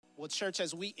Well, church,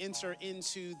 as we enter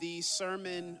into the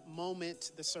sermon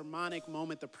moment, the sermonic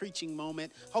moment, the preaching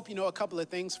moment, hope you know a couple of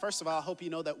things. First of all, I hope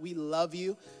you know that we love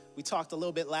you. We talked a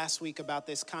little bit last week about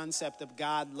this concept of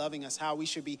God loving us, how we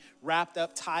should be wrapped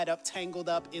up, tied up, tangled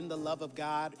up in the love of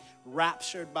God,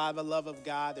 raptured by the love of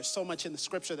God. There's so much in the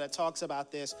scripture that talks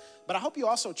about this, but I hope you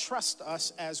also trust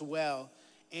us as well.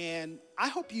 And I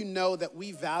hope you know that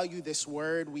we value this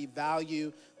word. We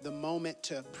value the moment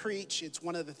to preach. It's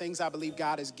one of the things I believe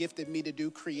God has gifted me to do,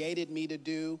 created me to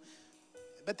do.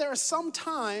 But there are some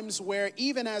times where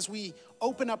even as we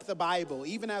open up the Bible,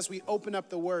 even as we open up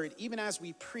the word, even as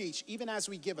we preach, even as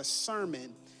we give a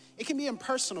sermon, it can be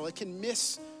impersonal. It can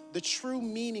miss the true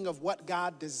meaning of what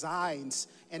God designs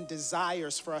and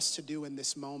desires for us to do in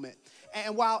this moment.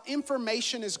 And while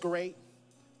information is great,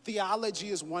 theology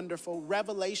is wonderful,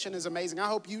 revelation is amazing, I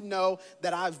hope you know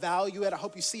that I value it. I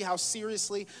hope you see how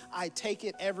seriously I take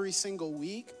it every single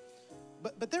week.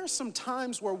 But there are some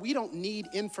times where we don't need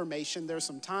information. There are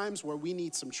some times where we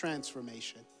need some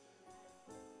transformation.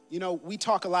 You know, we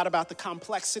talk a lot about the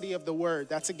complexity of the word.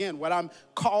 That's, again, what I'm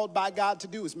called by God to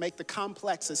do, is make the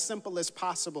complex as simple as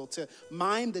possible, to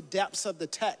mine the depths of the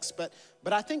text. But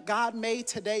I think God may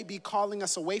today be calling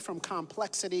us away from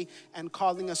complexity and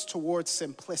calling us towards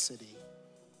simplicity.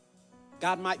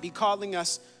 God might be calling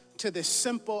us to this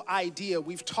simple idea.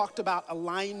 We've talked about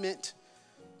alignment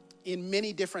in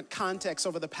many different contexts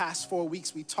over the past 4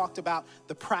 weeks. We talked about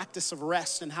the practice of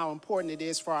rest and how important it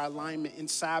is for our alignment in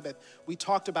Sabbath. We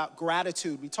talked about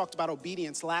gratitude. We talked about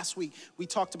obedience. Last week, we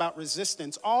talked about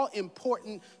resistance. All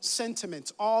important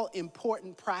sentiments, all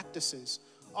important practices,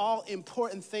 all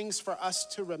important things for us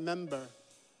to remember.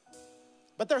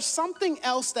 But there's something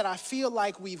else that I feel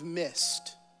like we've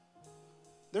missed.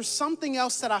 There's something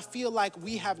else that I feel like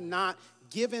we have not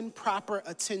given proper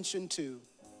attention to.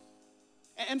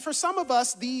 And for some of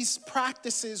us, these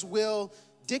practices will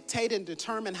dictate and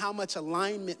determine how much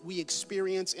alignment we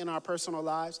experience in our personal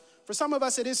lives. For some of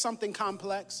us, it is something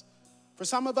complex. For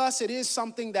some of us, it is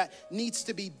something that needs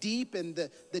to be deep, and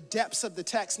the depths of the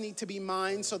text need to be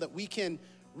mined so that we can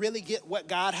really get what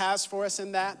God has for us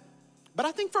in that. But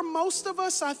I think for most of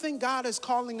us, I think God is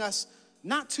calling us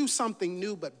not to something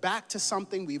new, but back to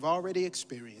something we've already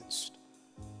experienced.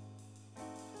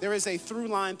 There is a through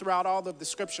line throughout all of the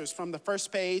scriptures, from the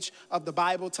first page of the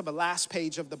Bible to the last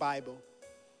page of the Bible.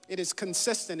 It is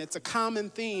consistent. It's a common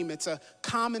theme. It's a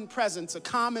common presence, a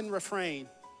common refrain.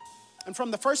 And from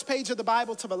the first page of the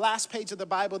Bible to the last page of the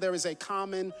Bible, there is a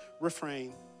common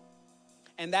refrain.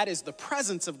 And that is the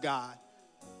presence of God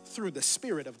through the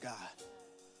Spirit of God.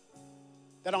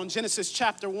 That on Genesis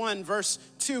chapter 1, verse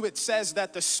 2, it says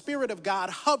that the Spirit of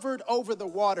God hovered over the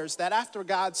waters, that after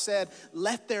God said,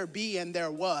 "Let there be," and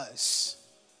there was,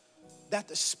 that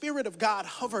the Spirit of God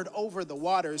hovered over the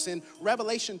waters. In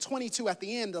Revelation 22, at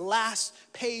the end, the last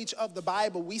page of the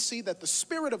Bible, we see that the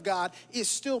Spirit of God is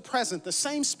still present. The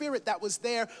same Spirit that was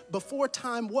there before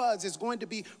time was is going to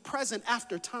be present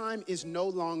after time is no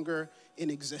longer in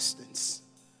existence.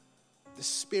 The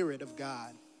Spirit of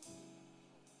God.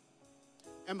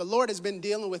 And the Lord has been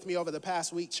dealing with me over the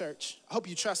past week, church. I hope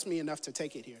you trust me enough to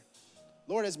take it here.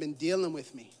 Lord has been dealing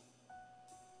with me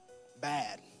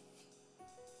bad.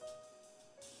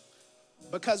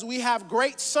 Because we have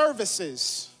great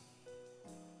services,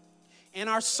 and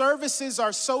our services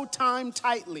are so timed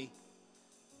tightly.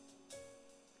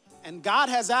 And God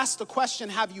has asked the question,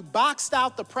 have you boxed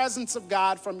out the presence of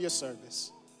God from your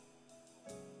service?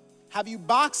 Have you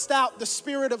boxed out the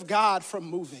Spirit of God from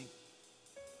moving?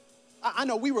 I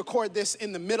know we record this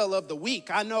in the middle of the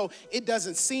week. I know it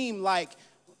doesn't seem like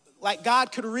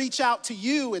God could reach out to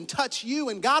you and touch you.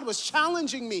 And God was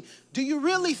challenging me. Do you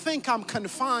really think I'm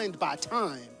confined by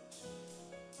time?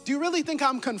 Do you really think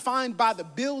I'm confined by the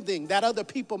building that other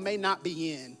people may not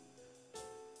be in?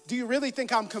 Do you really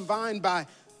think I'm confined by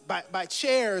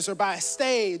chairs or by a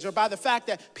stage or by the fact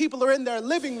that people are in their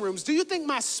living rooms? Do you think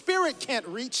my spirit can't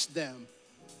reach them?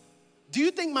 Do you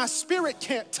think my spirit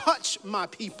can't touch my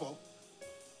people?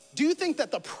 Do you think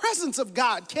that the presence of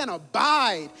God can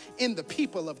abide in the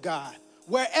people of God,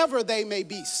 wherever they may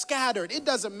be scattered? It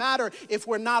doesn't matter if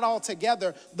we're not all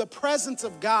together. The presence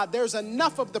of God, there's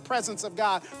enough of the presence of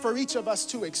God for each of us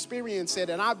to experience it.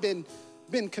 And I've been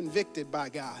convicted by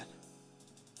God.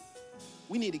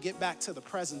 We need to get back to the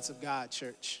presence of God,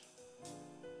 church.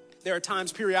 There are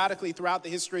times periodically throughout the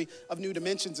history of New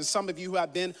Dimensions, and some of you who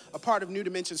have been a part of New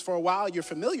Dimensions for a while, you're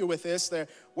familiar with this,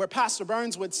 where Pastor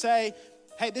Burns would say,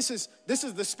 hey, this is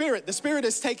the Spirit. The Spirit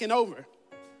is taking over.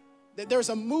 There's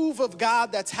a move of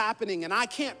God that's happening, and I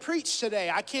can't preach today.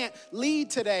 I can't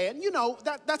lead today. And you know,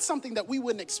 that's something that we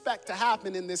wouldn't expect to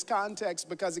happen in this context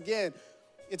because, again,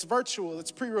 It's virtual,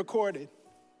 it's pre-recorded.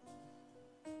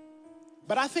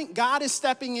 But I think God is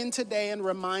stepping in today and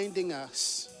reminding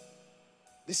us,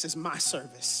 this is my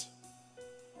service.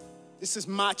 This is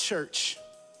my church.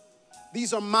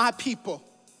 These are my people.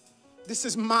 This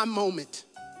is my moment.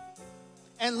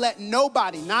 And let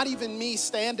nobody, not even me,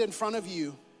 stand in front of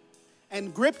you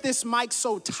and grip this mic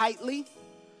so tightly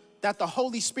that the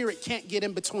Holy Spirit can't get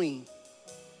in between.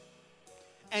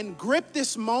 And grip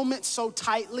this moment so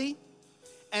tightly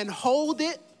and hold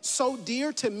it so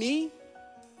dear to me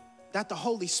that the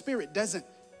Holy Spirit doesn't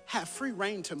have free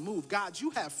reign to move. God, you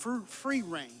have free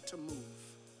reign to move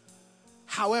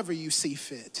however you see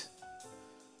fit.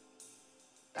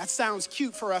 That sounds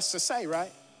cute for us to say,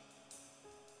 right?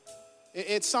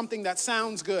 It's something that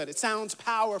sounds good. It sounds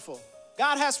powerful.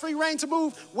 God has free reign to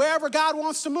move wherever God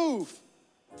wants to move.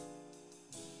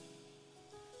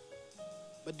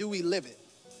 But do we live it?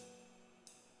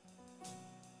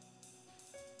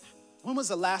 When was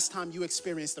the last time you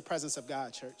experienced the presence of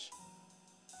God, church?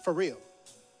 For real.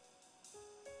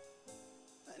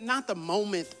 Not the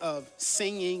moment of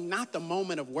singing, not the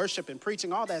moment of worship and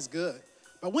preaching, all that's good.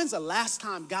 But when's the last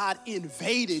time God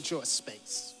invaded your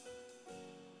space?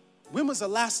 When was the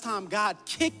last time God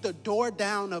kicked the door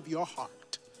down of your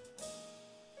heart?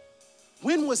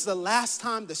 When was the last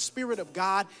time the Spirit of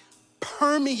God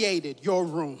permeated your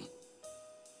room?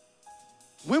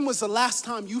 When was the last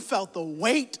time you felt the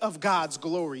weight of God's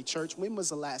glory, church? When was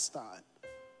the last time?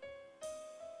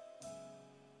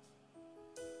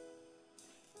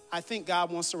 I think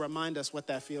God wants to remind us what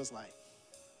that feels like.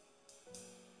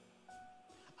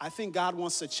 I think God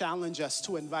wants to challenge us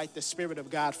to invite the Spirit of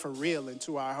God for real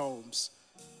into our homes.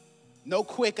 No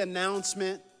quick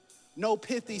announcement, no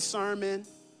pithy sermon,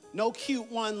 no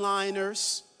cute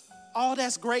one-liners. All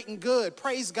that's great and good.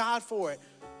 Praise God for it.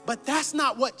 But that's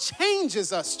not what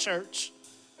changes us, church.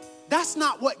 That's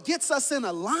not what gets us in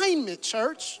alignment,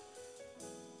 church.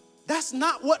 That's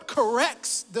not what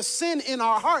corrects the sin in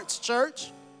our hearts,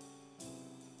 church.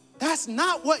 That's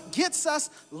not what gets us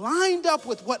lined up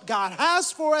with what God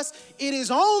has for us. It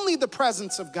is only the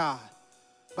presence of God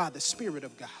by the Spirit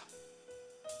of God.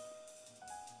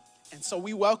 And so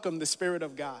we welcome the Spirit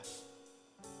of God.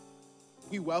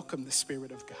 We welcome the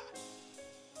Spirit of God.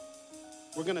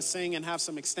 We're going to sing and have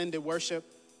some extended worship.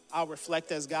 I'll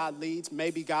reflect as God leads.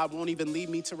 Maybe God won't even lead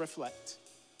me to reflect.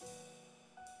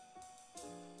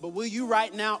 But will you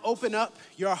right now open up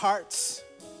your hearts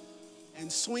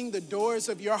and swing the doors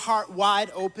of your heart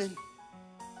wide open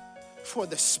for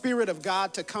the Spirit of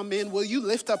God to come in? Will you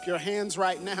lift up your hands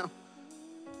right now?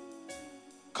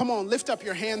 Come on, lift up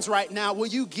your hands right now. Will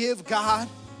you give God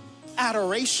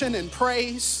adoration and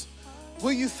praise?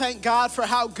 Will you thank God for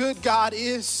how good God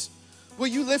is? Will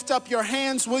you lift up your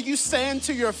hands? Will you stand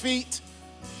to your feet?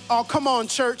 Oh, come on,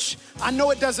 church. I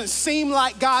know it doesn't seem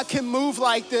like God can move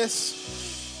like this.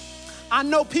 I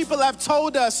know people have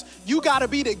told us you got to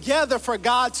be together for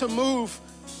God to move.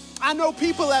 I know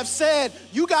people have said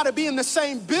you got to be in the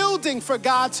same building for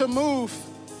God to move.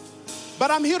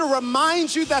 But I'm here to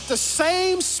remind you that the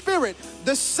same Spirit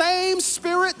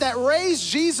that raised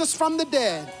Jesus from the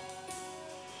dead,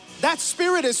 that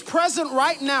Spirit is present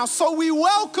right now. So we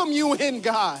welcome you in,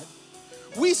 God.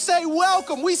 We say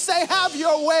welcome. We say have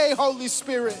your way, Holy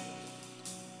Spirit.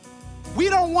 We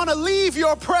don't want to leave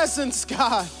your presence,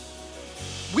 God.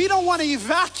 We don't want to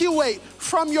evacuate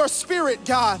from your Spirit,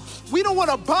 God. We don't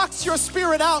want to box your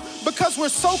Spirit out because we're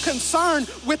so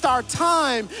concerned with our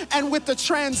time and with the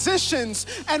transitions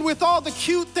and with all the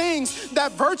cute things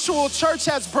that virtual church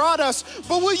has brought us.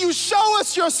 But will you show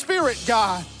us your Spirit,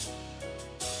 God?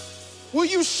 Will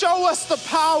you show us the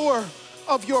power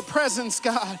of your presence,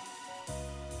 God?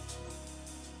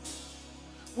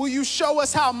 Will you show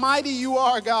us how mighty you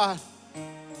are, God?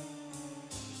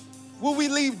 Will we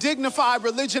leave dignified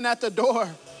religion at the door?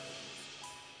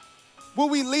 Will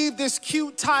we leave this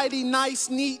cute, tidy, nice,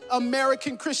 neat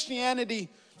American Christianity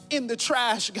in the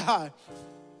trash, God?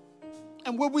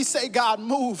 And will we say, God,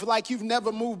 move like you've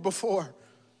never moved before?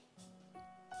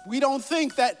 We don't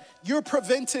think that you're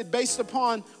prevented based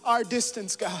upon our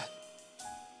distance, God.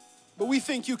 But we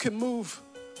think you can move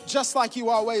just like you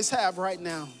always have right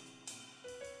now.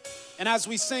 And as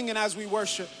we sing and as we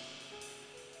worship,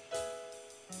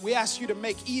 we ask you to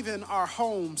make even our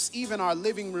homes, even our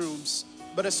living rooms,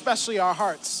 but especially our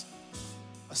hearts,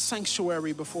 a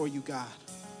sanctuary before you, God.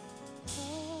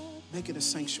 Make it a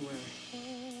sanctuary.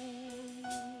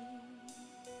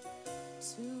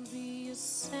 To be a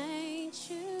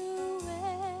sanctuary,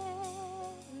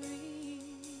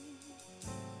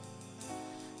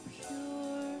 pure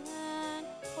and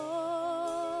holy.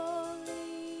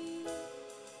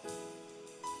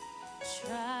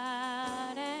 Try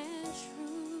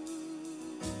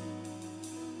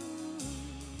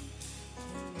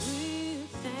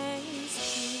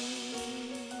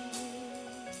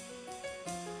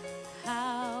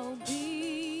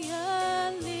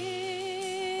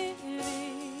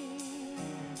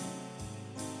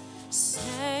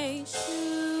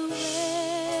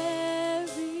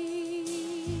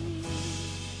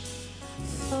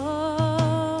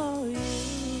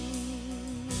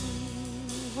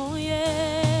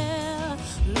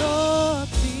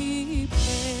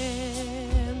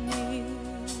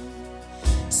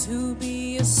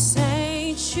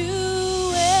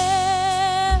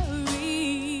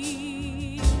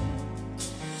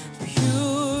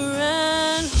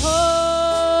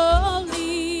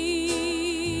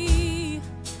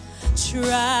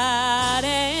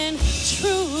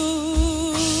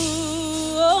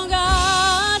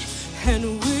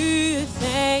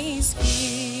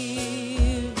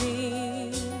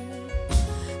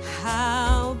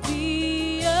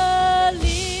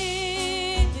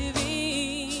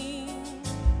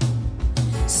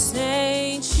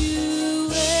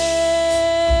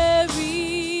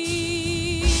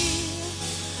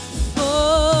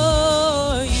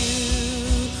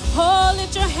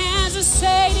to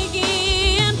say it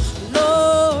again.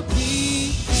 Lord, prepare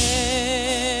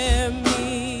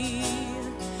me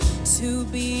to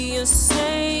be a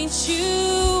sanctuary.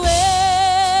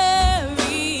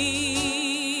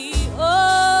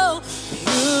 Oh,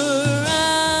 pure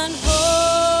and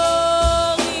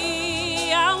holy.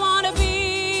 I want to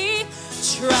be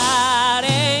tried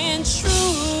and true.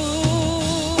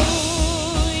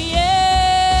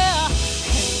 Yeah.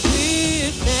 And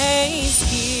with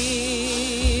thanksgiving,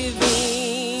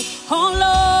 oh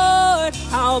Lord,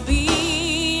 I'll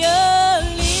be a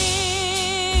living,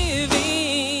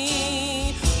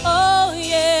 oh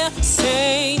yeah,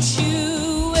 sanctuary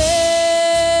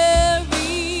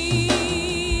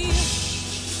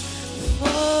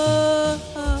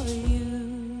for you.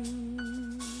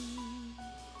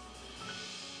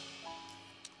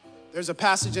 There's a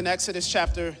passage in Exodus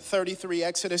chapter 33,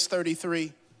 Exodus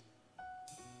 33.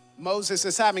 Moses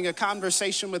is having a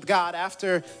conversation with God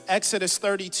after Exodus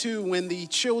 32 when the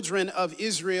children of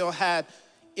Israel had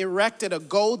erected a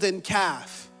golden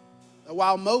calf.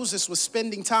 While Moses was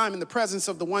spending time in the presence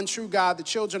of the one true God, the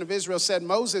children of Israel said,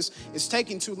 Moses is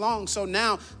taking too long, so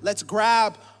now let's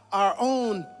grab our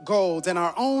own gold and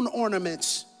our own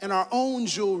ornaments and our own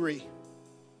jewelry.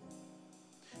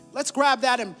 Let's grab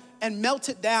that and melt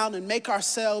it down and make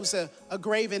ourselves a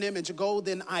graven image, a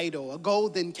golden idol, a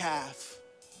golden calf.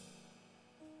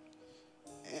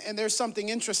 And there's something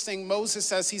interesting. Moses,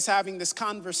 as he's having this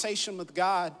conversation with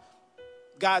God,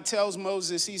 God tells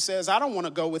Moses, he says, I don't want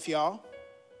to go with y'all.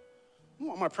 I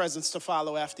want my presence to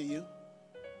follow after you.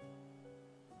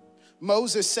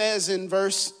 Moses says in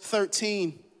verse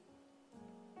 13,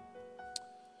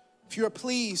 if you're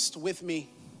pleased with me,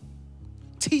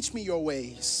 teach me your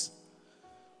ways,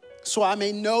 so I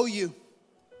may know you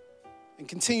and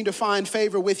continue to find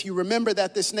favor with you. Remember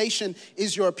that this nation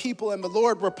is your people. And the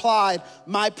Lord replied,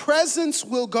 my presence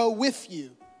will go with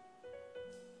you.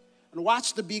 And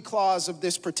watch the B clause of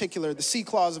this particular, the C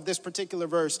clause of this particular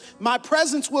verse. My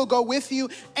presence will go with you,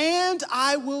 and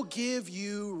I will give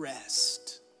you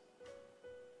rest.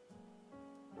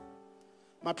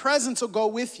 My presence will go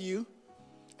with you,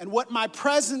 and what my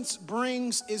presence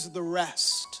brings is the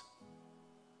rest.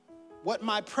 What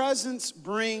my presence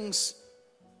brings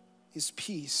is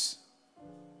peace.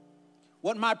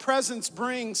 What my presence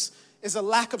brings is a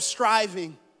lack of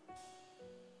striving.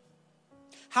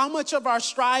 How much of our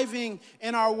striving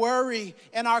and our worry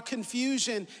and our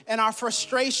confusion and our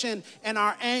frustration and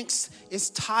our angst is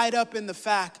tied up in the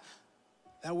fact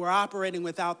that we're operating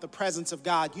without the presence of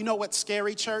God? You know what's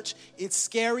scary, church? It's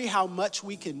scary how much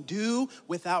we can do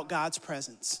without God's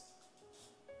presence.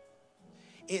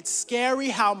 It's scary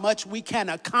how much we can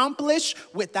accomplish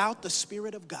without the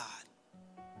Spirit of God.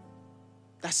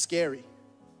 That's scary.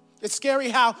 It's scary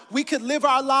how we could live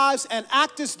our lives and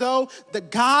act as though the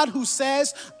God who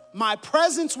says, my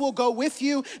presence will go with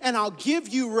you and I'll give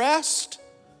you rest,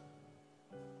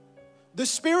 the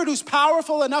Spirit who's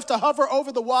powerful enough to hover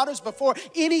over the waters before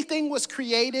anything was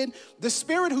created, the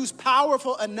Spirit who's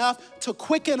powerful enough to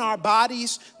quicken our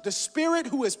bodies, the Spirit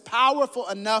who is powerful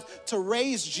enough to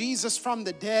raise Jesus from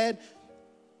the dead.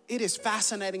 It is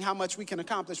fascinating how much we can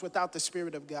accomplish without the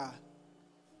Spirit of God.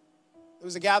 There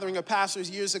was a gathering of pastors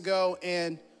years ago,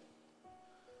 and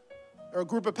there were a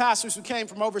group of pastors who came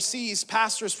from overseas,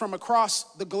 pastors from across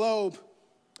the globe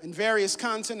in various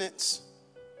continents.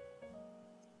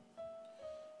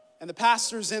 And the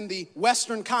pastors in the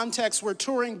Western context were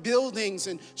touring buildings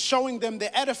and showing them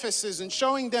the edifices and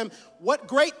showing them what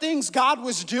great things God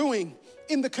was doing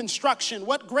in the construction,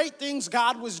 what great things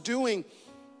God was doing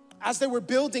as they were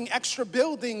building extra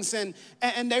buildings. And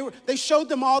they showed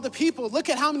them all the people. Look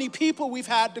at how many people we've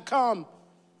had to come.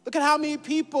 Look at how many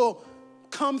people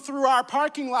come through our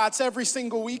parking lots every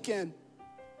single weekend.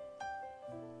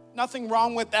 Nothing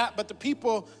wrong with that, but the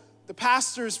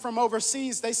pastors from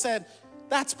overseas, they said,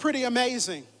 that's pretty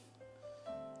amazing.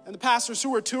 And the pastors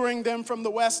who were touring them from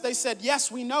the West, they said, yes,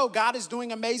 we know God is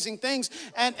doing amazing things.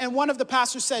 And one of the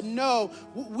pastors said, no,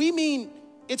 we mean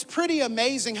it's pretty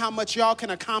amazing how much y'all can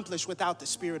accomplish without the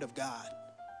Spirit of God.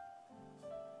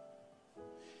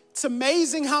 It's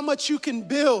amazing how much you can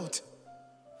build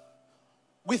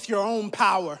with your own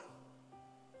power.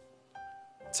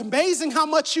 It's amazing how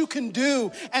much you can do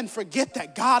and forget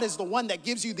that God is the one that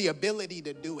gives you the ability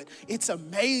to do it. It's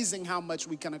amazing how much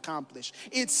we can accomplish.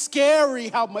 It's scary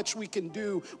how much we can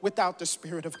do without the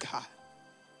Spirit of God.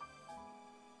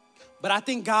 But I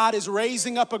think God is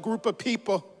raising up a group of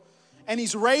people, and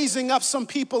He's raising up some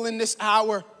people in this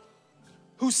hour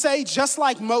who say, just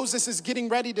like Moses is getting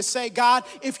ready to say, God,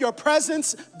 if your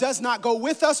presence does not go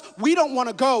with us, we don't want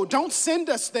to go. Don't send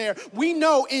us there. We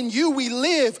know in you we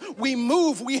live, we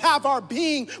move, we have our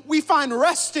being. We find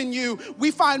rest in you. We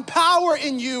find power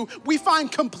in you. We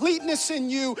find completeness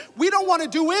in you. We don't want to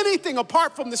do anything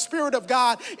apart from the Spirit of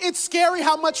God. It's scary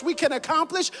how much we can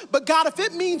accomplish, but God, if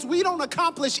it means we don't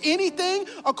accomplish anything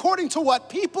according to what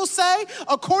people say,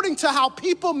 according to how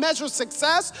people measure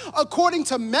success, according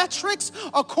to metrics,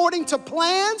 according to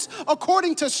plans,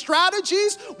 according to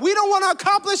strategies, we don't want to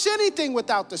accomplish anything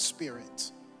without the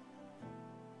Spirit.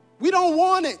 We don't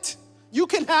want it. You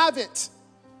can have it.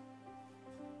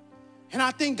 And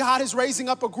I think God is raising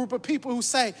up a group of people who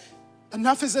say,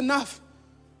 enough is enough.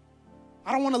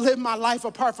 I don't want to live my life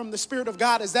apart from the Spirit of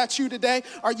God. Is that you today?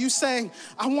 Are you saying,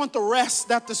 I want the rest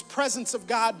that this presence of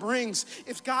God brings?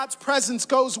 If God's presence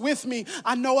goes with me,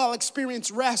 I know I'll experience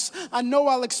rest. I know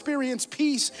I'll experience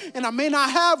peace. And I may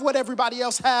not have what everybody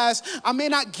else has. I may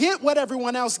not get what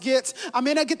everyone else gets. I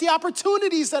may not get the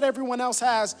opportunities that everyone else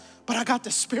has. But I got the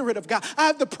Spirit of God. I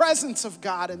have the presence of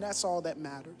God, and that's all that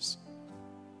matters.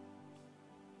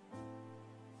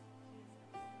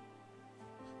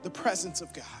 The presence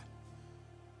of God.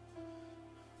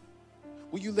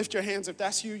 Will you lift your hands if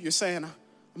that's you? You're saying,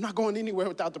 I'm not going anywhere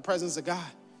without the presence of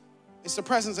God. It's the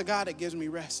presence of God that gives me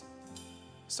rest.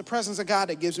 It's the presence of God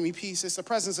that gives me peace. It's the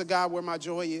presence of God where my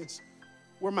joy is,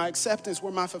 where my acceptance,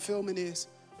 where my fulfillment is,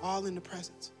 all in the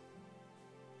presence.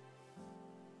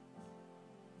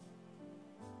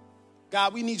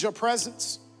 God, we need your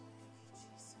presence.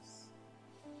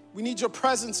 We need your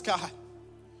presence, God.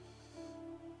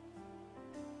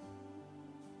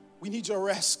 We need your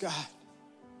rest, God.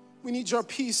 We need your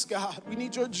peace, God. We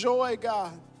need your joy,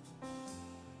 God.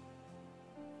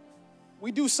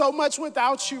 We do so much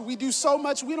without you. We do so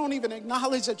much, we don't even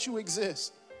acknowledge that you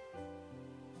exist.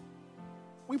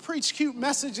 We preach cute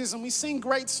messages and we sing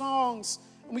great songs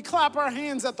and we clap our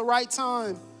hands at the right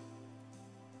time.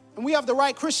 And we have the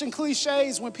right Christian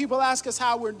cliches when people ask us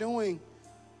how we're doing.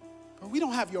 But we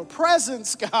don't have your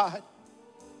presence, God.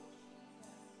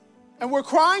 And we're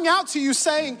crying out to you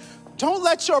saying, don't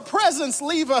let your presence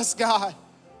leave us, God.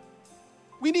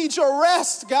 We need your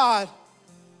rest, God.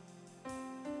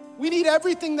 We need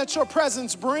everything that your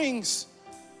presence brings.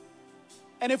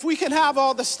 And if we can have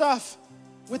all the stuff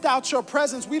without your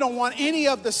presence, we don't want any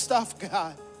of the stuff,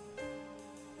 God.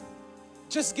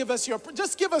 Just give us you, God.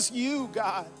 Just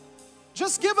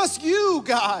give us you,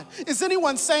 God. Is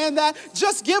anyone saying that?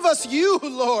 Just give us you,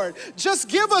 Lord. Just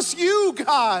give us you,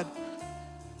 God.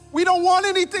 We don't want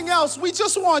anything else. We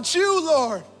just want you,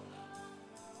 Lord.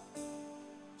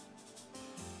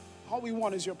 All we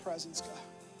want is your presence, God.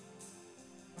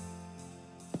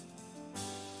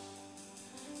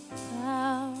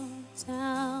 Bow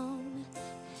down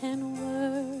and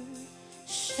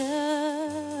worship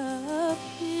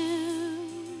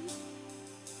him.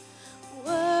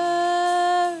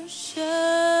 Worship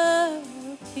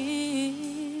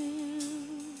him.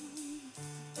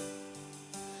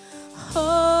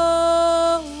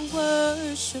 Oh,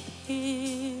 worship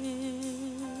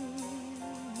him.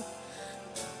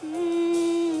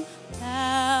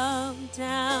 Bow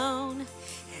down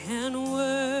and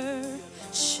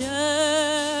worship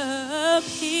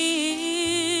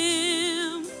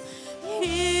him.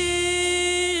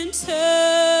 Enter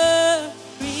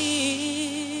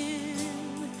in.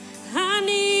 I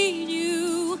need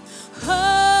you.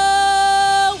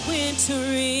 Oh, enter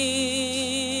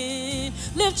in.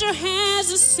 Lift your hands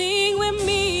and sing with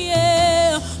me.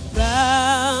 Yeah.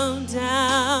 Bow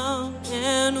down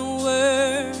and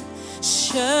worship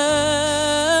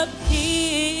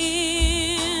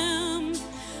him.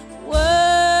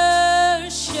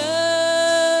 Worship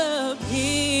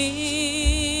him.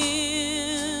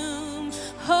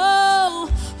 Oh,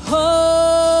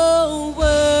 oh,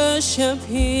 worship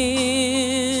him.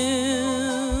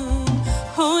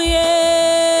 Oh,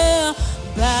 yeah.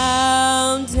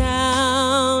 Bow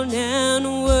down and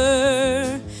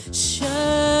worship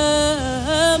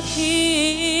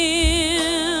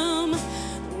him.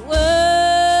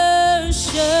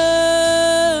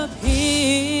 Worship him.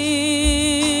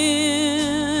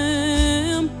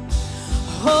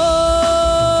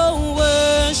 Oh,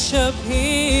 worship him.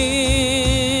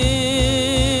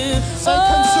 Say,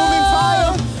 consuming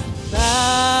fire.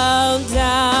 Bow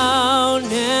down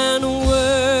and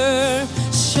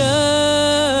worship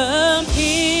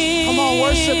him. Come on,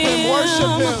 worship him,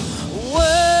 worship him.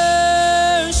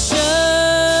 Worship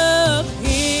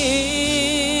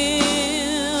him.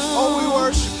 Oh, we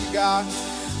worship you, God.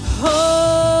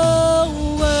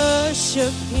 Oh, worship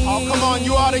worship Him. Oh, come on,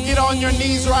 you ought to get on your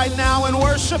knees right now and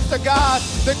worship the God,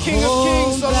 the King of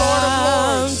Kings, the Lord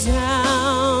of Lords.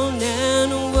 Down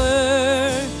and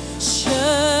worship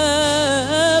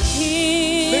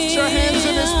Him. Lift your hands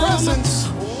in His presence.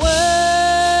 Worship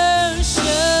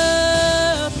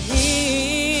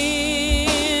Him.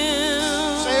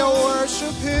 Say, oh,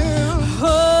 worship Him.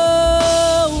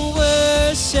 Oh,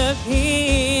 worship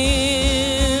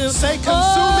Him. Say, consuming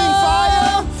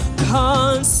fire.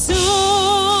 Consuming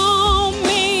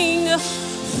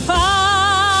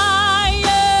fire.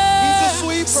 He's a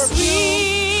sweet perfume.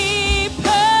 Sweet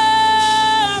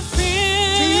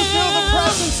perfume. Do you feel the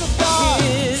presence of God?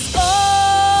 His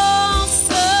awesome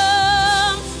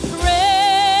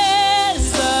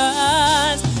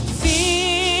presence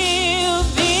fill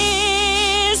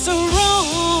this room.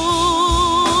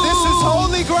 This is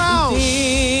holy ground.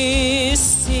 This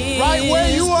is Right where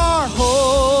you are.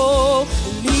 holy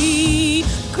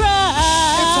ground.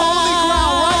 It's holy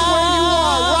ground right where you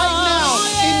are right now.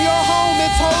 In your home,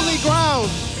 it's holy ground.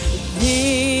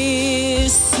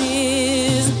 This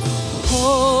is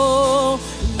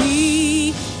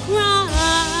holy ground.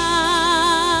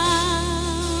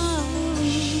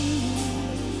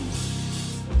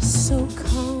 So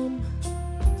come,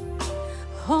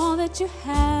 all that you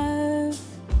have,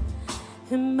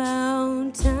 and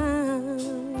bow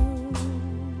down.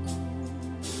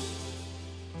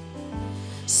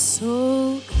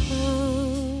 So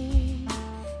come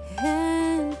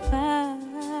and bow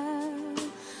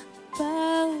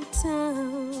down.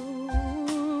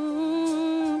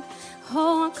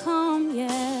 Oh, come,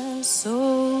 yeah,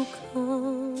 so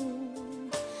come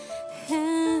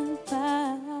and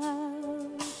bow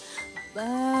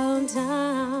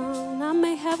down. I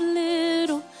may have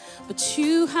little, but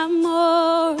you have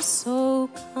more, so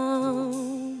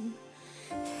come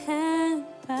and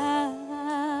bow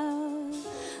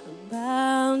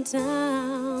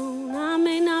down. I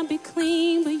may not be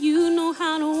clean, but you know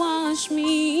how to wash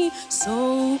me,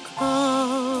 so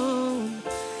come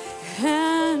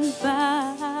and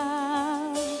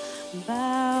bow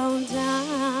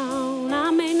down. I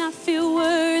may not feel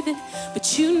worthy,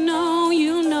 but you know,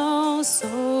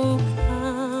 so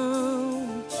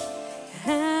come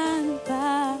and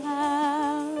bow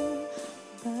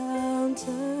down.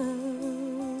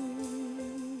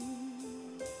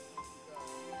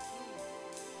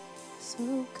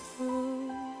 So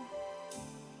come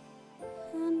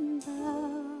and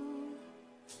bow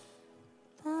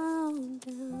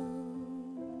down.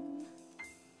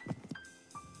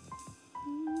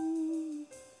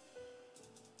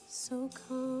 So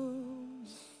come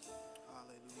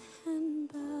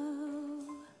and bow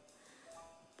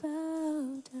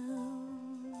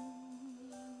down.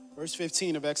 Verse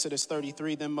 15 of Exodus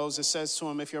 33, then Moses says to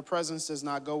him, if your presence does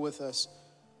not go with us,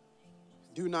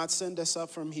 do not send us up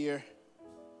from here.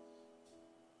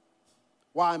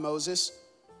 Why, Moses?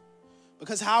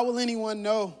 Because how will anyone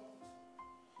know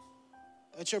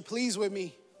that you're pleased with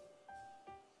me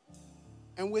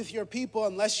and with your people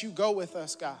unless you go with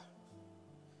us, God?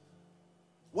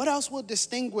 What else will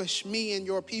distinguish me and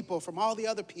your people from all the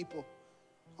other people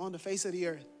on the face of the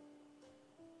earth?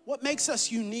 What makes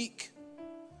us unique?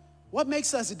 What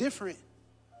makes us different?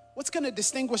 What's going to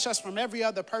distinguish us from every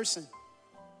other person?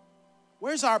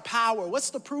 Where's our power? What's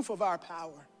the proof of our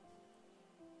power?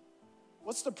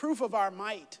 What's the proof of our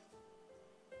might?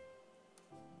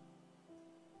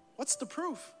 What's the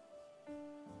proof?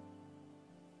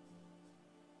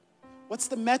 What's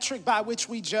the metric by which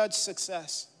we judge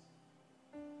success?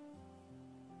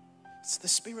 It's the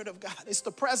Spirit of God. It's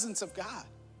the presence of God.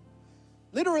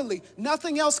 Literally,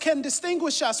 nothing else can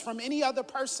distinguish us from any other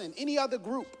person, any other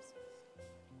group.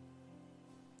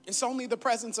 It's only the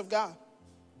presence of God.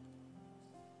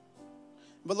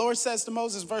 The Lord says to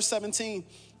Moses, verse 17,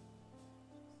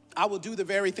 I will do the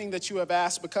very thing that you have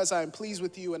asked because I am pleased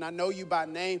with you and I know you by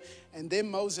name. And then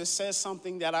Moses says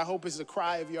something that I hope is the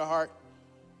cry of your heart.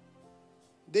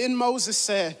 Then Moses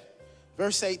said,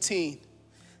 verse 18,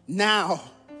 now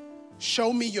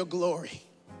show me your glory.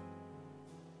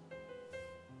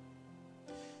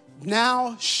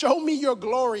 Now show me your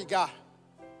glory, God.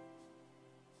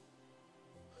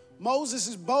 Moses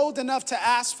is bold enough to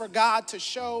ask for God to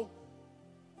show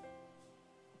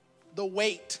the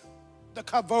weight, the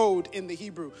kavod in the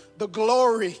Hebrew, the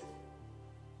glory.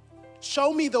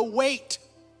 Show me the weight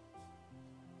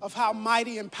of how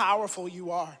mighty and powerful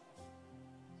you are.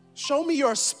 Show me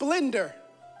your splendor.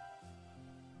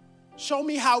 Show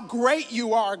me how great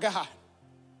you are, God.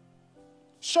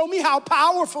 Show me how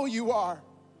powerful you are.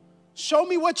 Show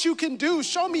me what you can do.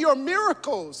 Show me your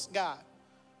miracles, God.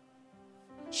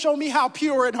 Show me how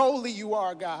pure and holy you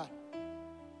are, God.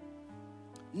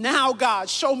 Now, God,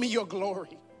 show me your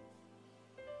glory.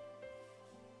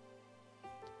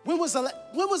 When was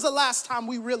the last time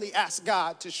we really asked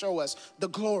God to show us the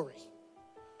glory?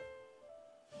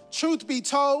 Truth be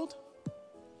told,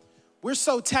 we're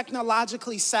so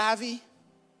technologically savvy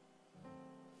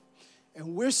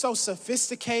and we're so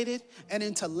sophisticated and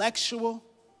intellectual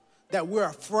that we're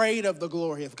afraid of the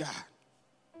glory of God.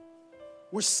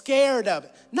 We're scared of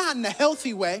it, not in a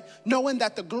healthy way, knowing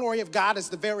that the glory of God is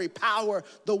the very power,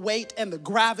 the weight, and the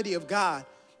gravity of God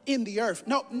in the earth.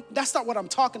 No, that's not what I'm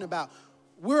talking about.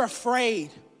 We're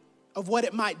afraid of what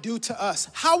it might do to us.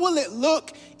 How will it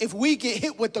look if we get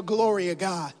hit with the glory of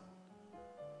God?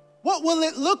 What will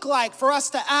it look like for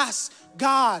us to ask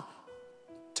God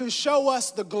to show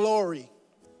us the glory?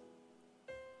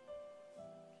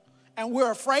 And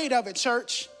we're afraid of it,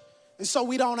 church, and so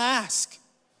we don't ask.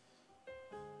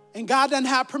 And God doesn't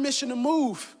have permission to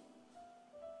move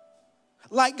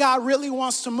like God really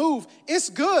wants to move. It's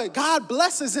good. God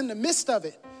blesses in the midst of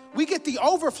it. We get the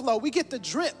overflow. We get the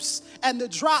drips and the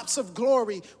drops of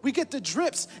glory. We get the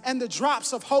drips and the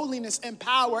drops of holiness and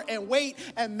power and weight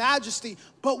and majesty.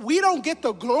 But we don't get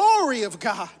the glory of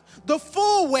God, the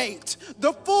full weight,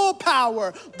 the full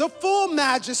power, the full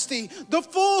majesty, the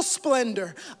full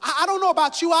splendor. I don't know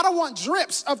about you. I don't want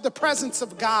drips of the presence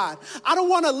of God. I don't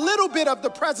want a little bit of the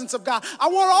presence of God. I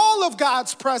want all of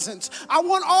God's presence. I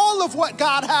want all of what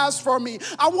God has for me.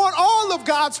 I want all of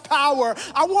God's power.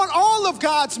 I want all of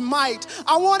God's might.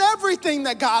 I want everything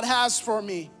that God has for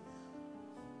me.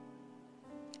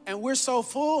 And we're so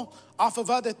full off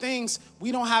of other things,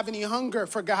 we don't have any hunger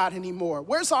for God anymore.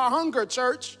 Where's our hunger,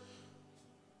 church?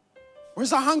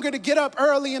 Where's our hunger to get up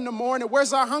early in the morning?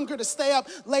 Where's our hunger to stay up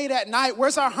late at night?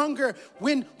 Where's our hunger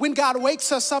when God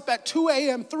wakes us up at 2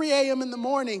 a.m., 3 a.m. in the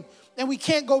morning and we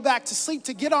can't go back to sleep,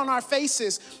 to get on our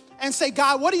faces and say,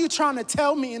 God, what are you trying to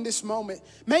tell me in this moment?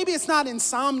 Maybe it's not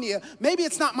insomnia. Maybe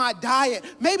it's not my diet.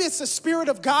 Maybe it's the Spirit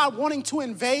of God wanting to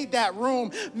invade that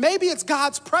room. Maybe it's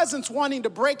God's presence wanting to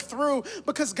break through,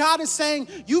 because God is saying,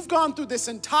 you've gone through this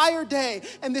entire day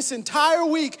and this entire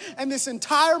week and this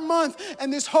entire month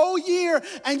and this whole year,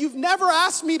 and you've never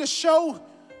asked me to show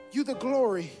you the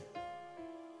glory.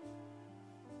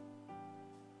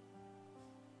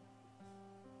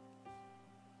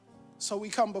 So we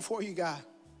come before you, God,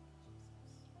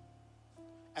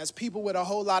 as people with a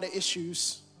whole lot of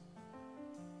issues,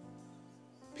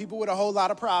 people with a whole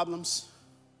lot of problems,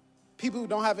 people who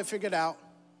don't have it figured out,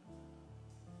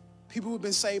 people who've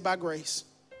been saved by grace,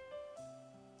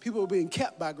 people who are being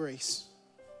kept by grace.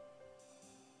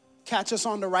 Catch us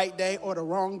on the right day or the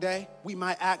wrong day, we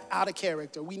might act out of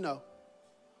character, we know.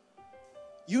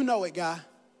 You know it, God.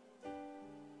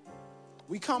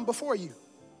 We come before you.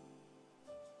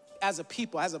 As a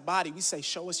people, as a body, we say,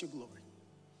 show us your glory.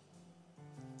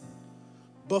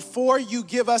 Before you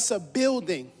give us a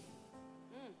building,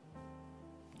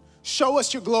 show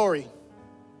us your glory.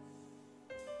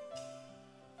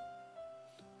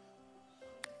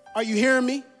 Are you hearing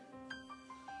me?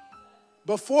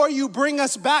 Before you bring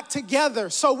us back together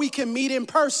so we can meet in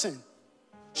person,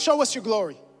 show us your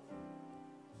glory.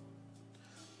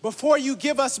 Before you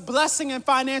give us blessing and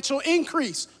financial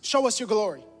increase, show us your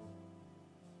glory.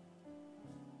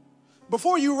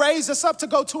 Before you raise us up to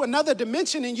go to another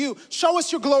dimension in you, show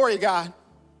us your glory, God.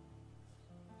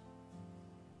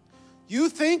 You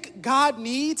think God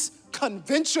needs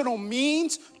conventional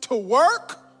means to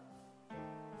work?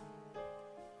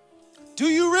 Do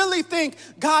you really think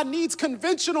God needs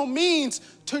conventional means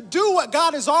to do what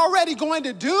God is already going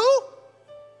to do?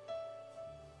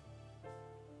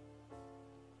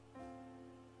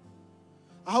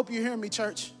 I hope you're hearing me,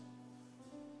 church.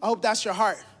 I hope that's your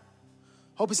heart.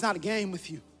 Hope it's not a game with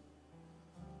you.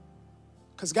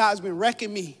 Because God's been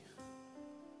wrecking me,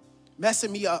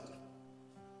 messing me up.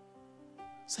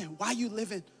 Saying, why you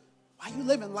living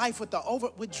life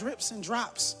with drips and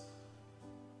drops?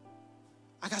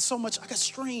 I got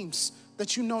streams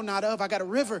that you know not of. I got a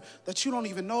river that you don't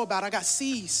even know about. I got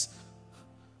seas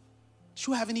that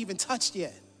you haven't even touched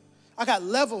yet. I got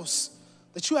levels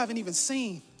that you haven't even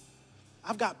seen.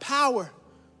 I've got power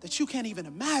that you can't even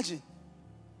imagine.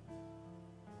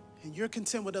 And you're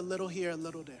content with a little here, a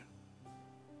little there.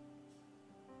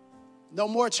 No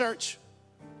more, church.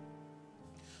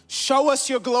 Show us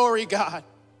your glory, God.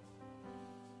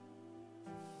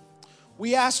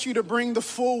 We ask you to bring the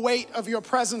full weight of your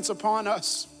presence upon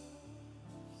us.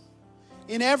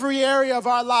 In every area of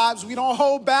our lives, we don't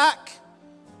hold back.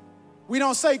 We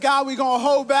don't say, God, we're going to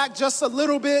hold back just a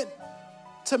little bit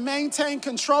to maintain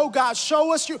control. God,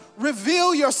 show us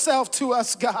reveal yourself to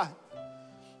us, God.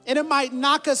 And it might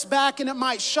knock us back, and it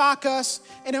might shock us,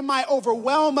 and it might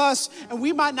overwhelm us, and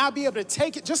we might not be able to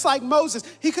take it. Just like Moses,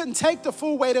 he couldn't take the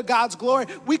full weight of God's glory.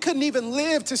 We couldn't even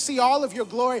live to see all of your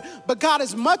glory. But God,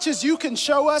 as much as you can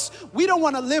show us, we don't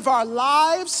want to live our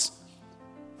lives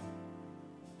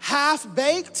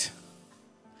half-baked,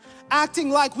 acting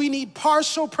like we need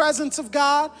partial presence of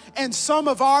God and some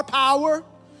of our power.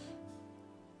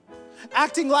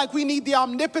 Acting like we need the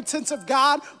omnipotence of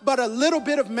God, but a little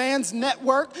bit of man's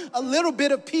network, a little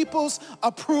bit of people's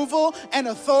approval and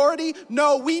authority.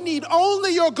 No, we need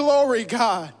only your glory,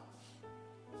 God.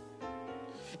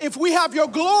 If we have your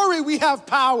glory, we have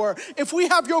power. If we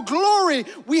have your glory,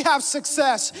 we have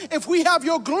success. If we have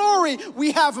your glory,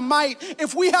 we have might.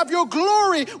 If we have your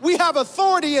glory, we have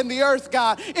authority in the earth,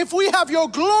 God. If we have your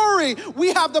glory,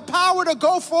 we have the power to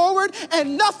go forward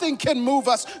and nothing can move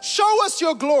us. Show us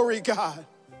your glory, God.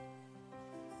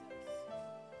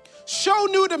 Show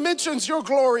New Dimensions your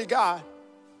glory, God.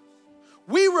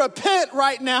 We repent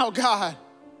right now, God.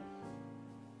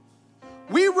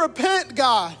 We repent,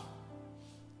 God,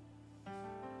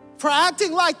 for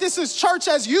acting like this is church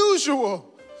as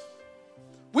usual.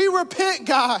 We repent,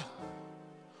 God,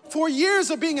 for years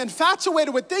of being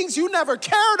infatuated with things you never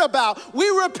cared about. We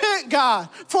repent, God,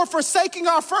 for forsaking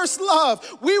our first love.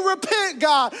 We repent,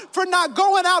 God, for not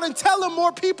going out and telling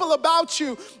more people about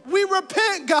you. We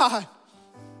repent, God,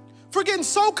 for getting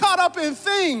so caught up in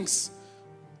things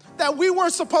that we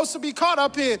weren't supposed to be caught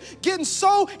up in, getting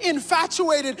so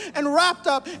infatuated and wrapped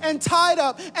up and tied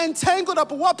up and tangled up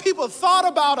with what people thought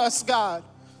about us, God.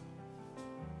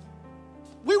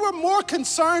 We were more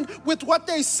concerned with what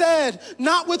they said,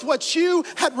 not with what you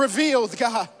had revealed,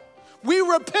 God. We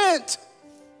repent.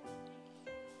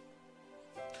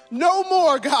 No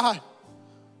more, God.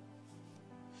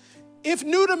 If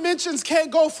New Dimensions can't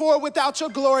go forward without your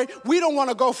glory, we don't want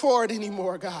to go forward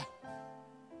anymore, God.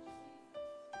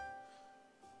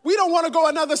 We don't want to go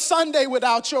another Sunday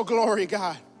without your glory,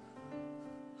 God.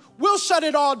 We'll shut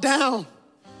it all down.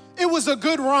 It was a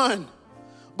good run.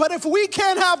 But if we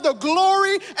can't have the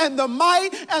glory and the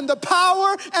might and the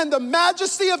power and the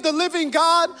majesty of the living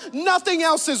God, nothing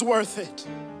else is worth it.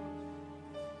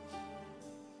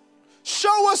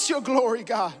 Show us your glory,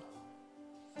 God.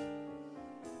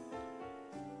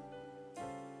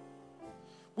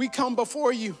 We come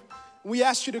before you. We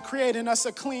ask you to create in us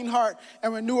a clean heart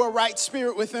and renew a right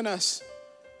spirit within us.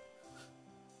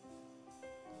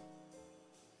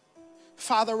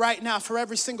 Father, right now, for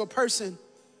every single person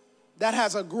that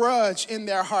has a grudge in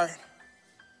their heart,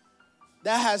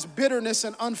 that has bitterness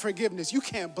and unforgiveness, you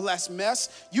can't bless mess.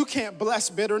 You can't bless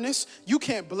bitterness. You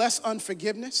can't bless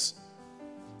unforgiveness.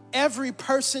 Every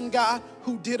person, God,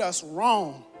 who did us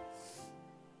wrong.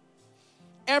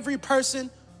 Every person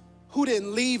who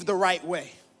didn't leave the right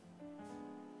way.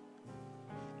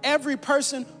 Every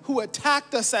person who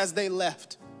attacked us as they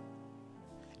left.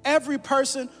 Every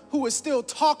person who is still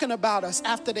talking about us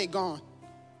after they're gone.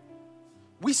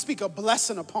 We speak a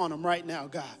blessing upon them right now,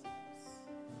 God.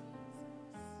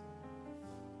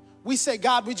 We say,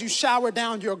 God, would you shower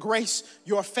down your grace,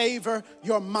 your favor,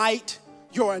 your might,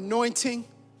 your anointing?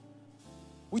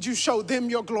 Would you show them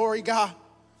your glory, God?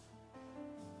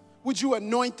 Would you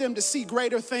anoint them to see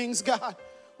greater things, God?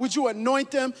 Would you anoint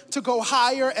them to go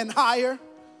higher and higher?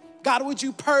 God, would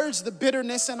you purge the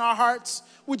bitterness in our hearts?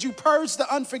 Would you purge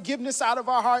the unforgiveness out of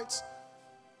our hearts?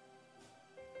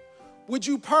 Would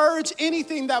you purge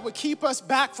anything that would keep us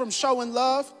back from showing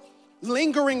love?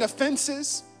 Lingering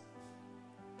offenses,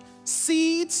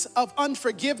 seeds of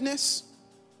unforgiveness.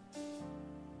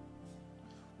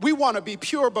 We want to be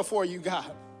pure before you,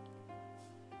 God.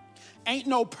 Ain't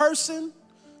no person,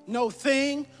 no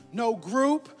thing, no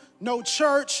group, no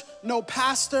church, no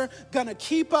pastor gonna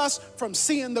keep us from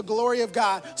seeing the glory of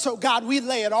God. So God, we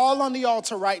lay it all on the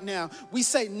altar right now. We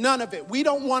say none of it. We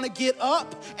don't want to get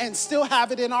up and still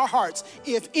have it in our hearts.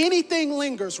 If anything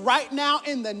lingers right now,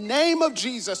 in the name of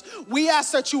Jesus, we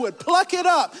ask that you would pluck it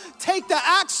up. Take the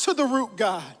axe to the root,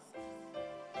 God.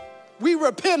 We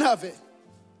repent of it.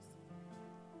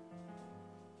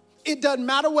 It doesn't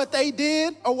matter what they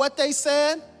did or what they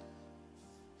said.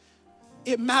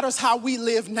 It matters how we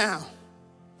live now.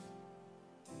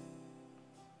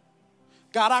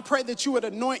 God, I pray that you would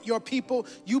anoint your people.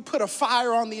 You put a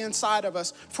fire on the inside of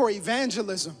us for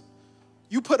evangelism.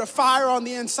 You put a fire on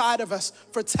the inside of us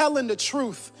for telling the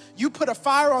truth. You put a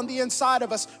fire on the inside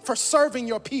of us for serving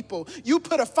your people. You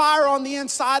put a fire on the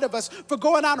inside of us for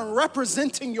going out and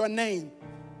representing your name.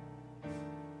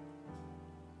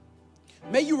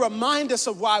 May you remind us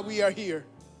of why we are here.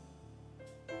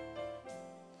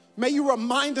 May you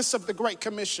remind us of the Great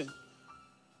Commission.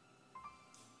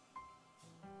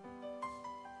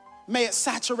 May it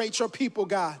saturate your people,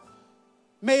 God.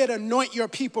 May it anoint your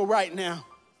people right now.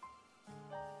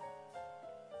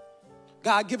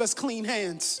 God, give us clean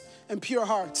hands and pure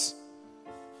hearts.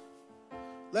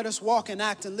 Let us walk and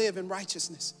act and live in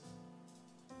righteousness.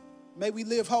 May we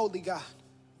live holy, God,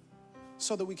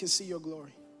 so that we can see your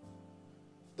glory.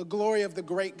 The glory of the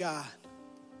great God.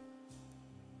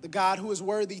 The God who is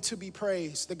worthy to be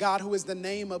praised. The God who is the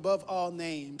name above all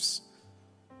names.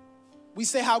 We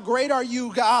say, how great are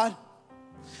you, God?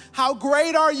 How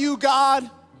great are you, God?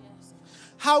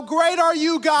 How great are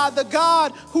you, God? The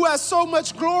God who has so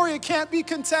much glory it can't be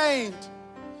contained.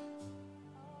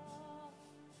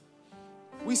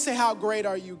 We say, how great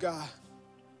are you, God?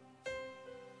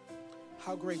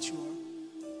 How great you are.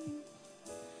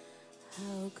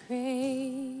 How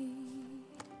great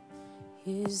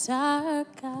is our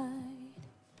God?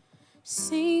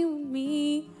 Sing with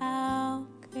me, how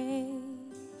great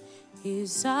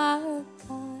is our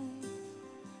God?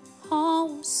 All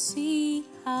will see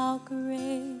how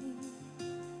great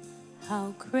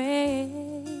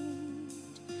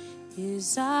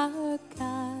is our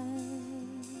God.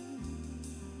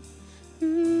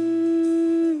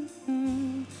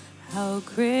 How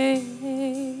great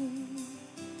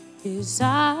is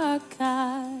our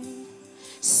God?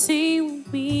 Sing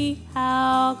with me,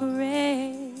 how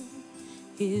great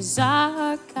is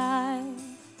our God?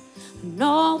 And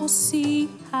all will see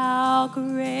how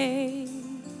great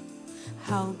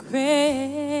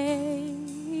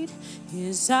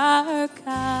is our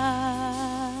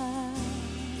God.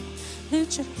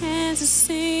 Lift your hands and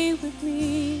sing with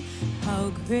me, how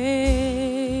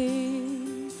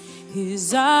great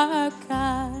is our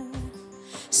God.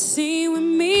 Sing with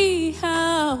me,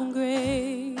 how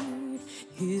great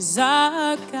is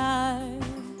our God.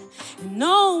 And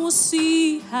all will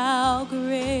see how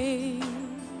great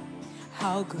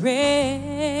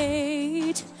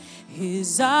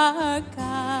is our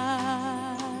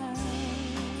God.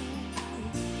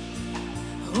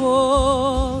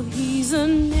 Oh, he's a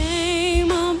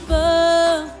name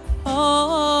above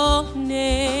all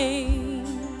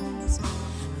names,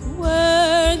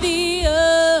 worthy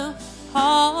of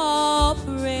all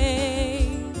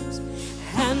praise.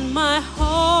 And my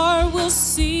heart will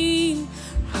sing,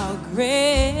 how great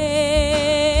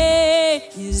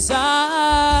is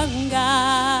our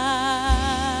God.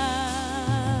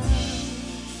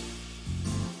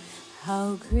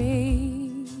 How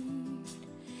great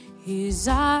is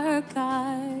our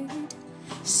God?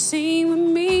 Sing with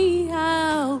me,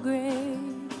 how great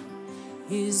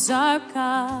is our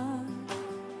God?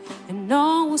 And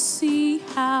all will see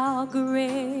how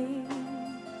great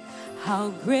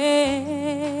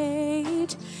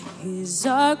is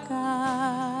our God.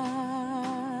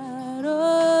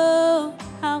 Oh,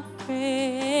 how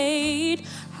great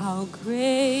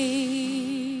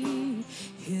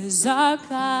is our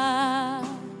God.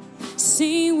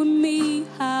 Sing with me,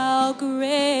 how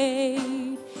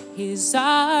great is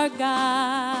our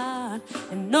God.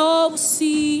 And all will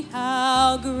see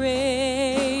how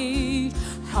great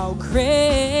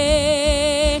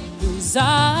is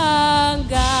our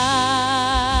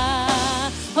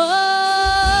God.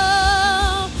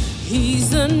 Oh, he's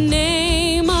the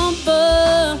name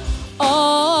above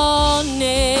all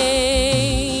names,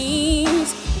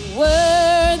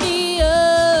 worthy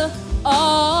of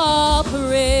all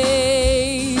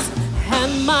praise.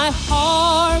 And my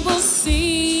heart will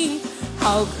sing,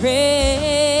 how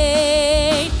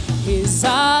great is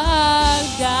our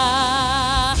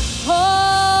God.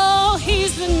 Oh,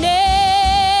 he's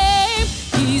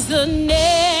the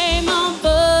name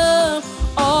above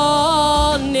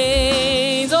all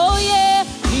names. Oh yeah,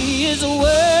 he is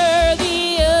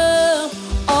worthy of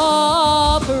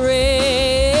all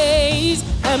praise.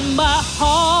 And my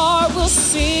heart will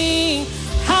sing,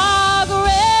 how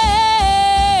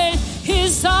great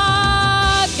is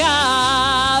our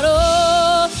God.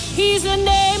 Oh, he's the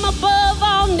name above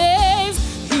all names.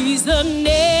 He's the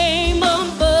name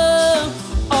above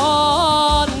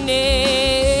all names,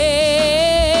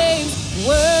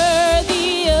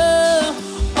 worthy of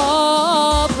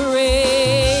all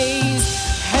praise.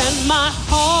 And my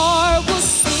heart will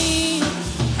sing,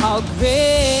 how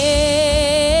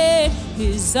great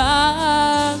is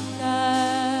our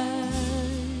God.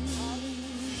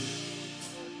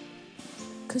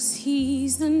 'Cause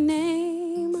he's the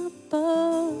name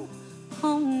above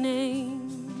all names.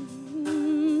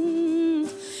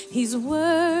 He's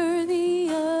worthy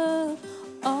of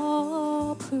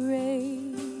all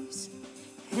praise.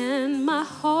 And my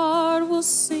heart will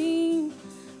sing,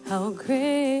 how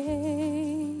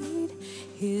great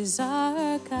is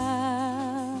our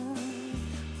God.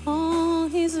 Oh,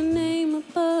 he's the name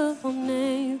above all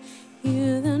names.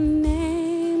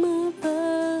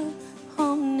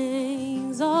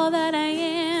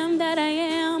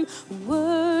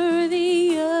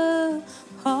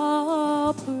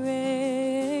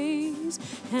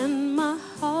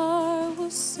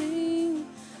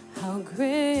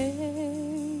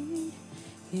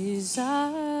 is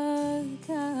our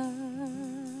God.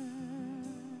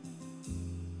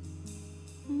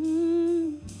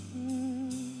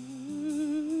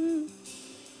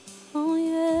 Oh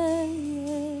yeah,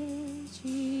 yeah,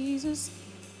 Jesus.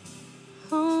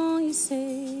 Oh, you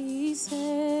say, he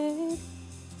said,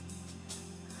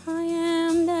 I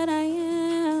am that I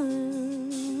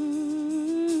am.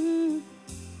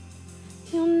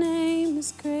 Your name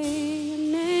is great,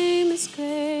 your name is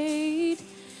great.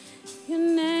 Your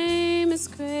name is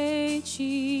great,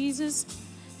 Jesus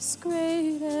is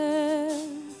greater.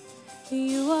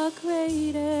 You are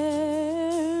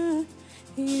greater.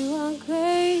 You are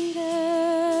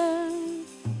greater.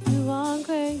 You are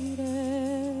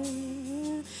greater.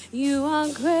 You are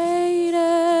greater.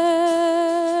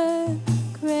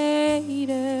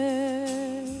 Greater.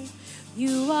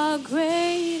 You are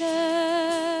greater.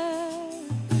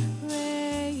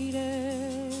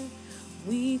 Greater.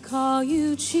 We call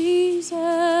you Jesus.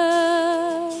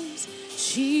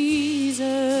 Jesus.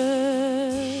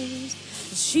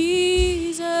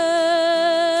 Jesus.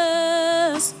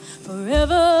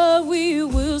 Forever we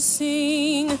will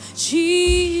sing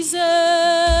Jesus.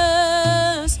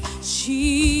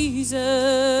 Jesus.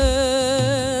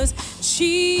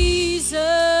 Jesus.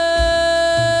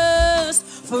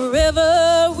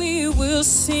 Forever we will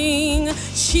sing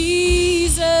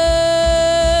Jesus.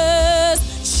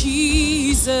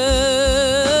 Jesus.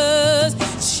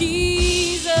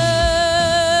 Jesus.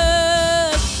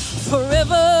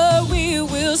 Forever we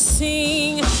will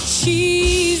sing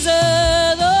Jesus.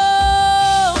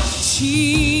 Oh,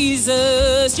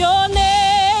 Jesus, your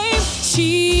name,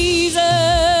 Jesus.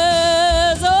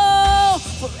 Oh,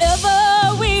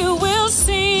 forever we will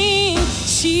sing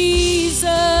Jesus.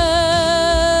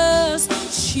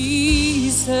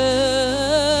 Jesus.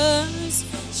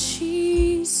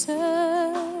 Jesus.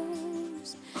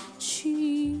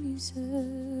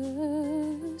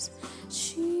 Jesus.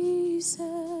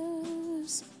 Jesus.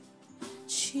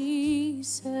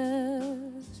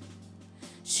 Jesus,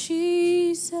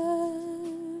 Jesus,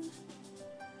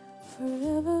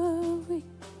 forever we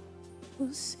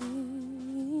will sing.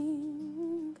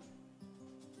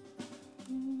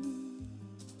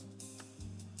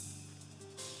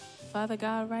 Father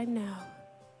God, right now,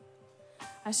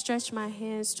 I stretch my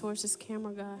hands towards this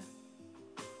camera, God.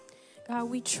 God,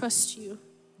 we trust you.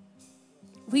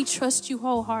 We trust you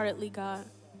wholeheartedly, God.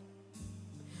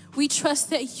 We trust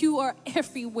that you are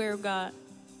everywhere, God.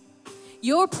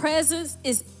 Your presence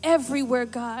is everywhere,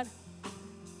 God.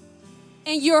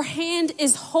 And your hand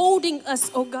is holding us,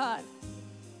 oh God.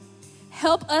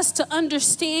 Help us to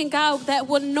understand, God, that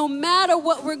no matter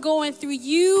what we're going through,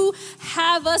 you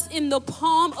have us in the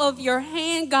palm of your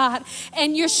hand, God.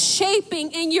 And you're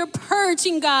shaping and you're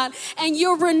purging, God. And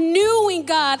you're renewing,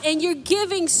 God. And you're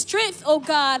giving strength, oh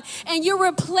God. And you're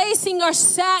replacing our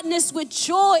sadness with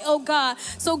joy, oh God.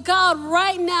 So, God,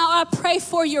 right now, I pray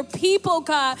for your people,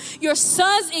 God. Your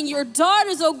sons and your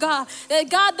daughters, oh God. That,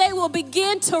 God, they will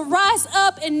begin to rise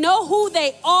up and know who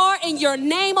they are in your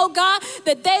name, oh God.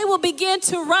 That they will begin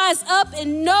to rise up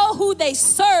and know who they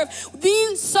serve.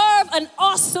 We serve an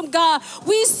awesome God.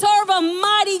 We serve a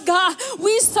mighty God.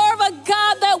 We serve a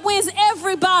God that wins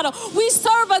every battle. We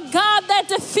serve a God that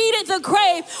defeated the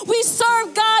grave. We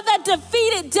serve God that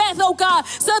defeated death, oh God,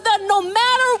 so that no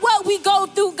matter what we go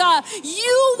through, God,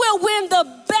 you will win the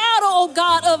battle, oh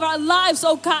God, of our lives,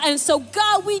 oh God. And so,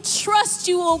 God, we trust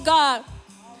you, oh God.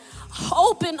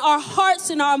 Open our hearts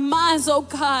and our minds, oh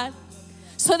God,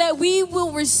 so that we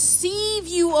will receive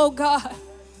you, oh God.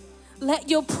 Let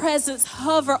your presence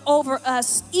hover over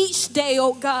us each day,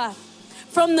 oh God.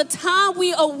 From the time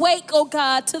we awake, oh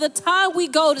God, to the time we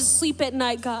go to sleep at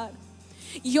night, God.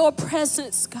 Your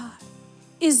presence, God,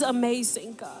 is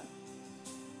amazing, God.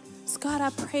 So God,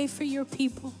 I pray for your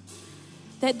people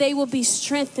that they will be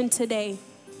strengthened today.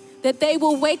 That they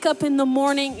will wake up in the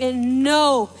morning and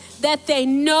know that they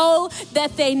know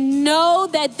that they know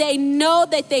that they know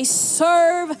that they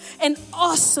serve an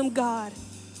awesome God.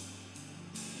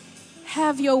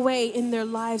 Have your way in their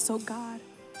lives, oh God.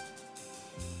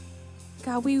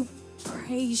 God, we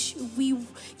praise you.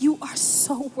 You are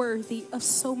so worthy of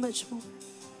so much more.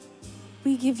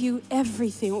 We give you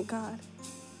everything, oh God.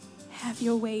 Have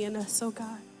your way in us, oh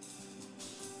God.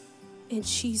 In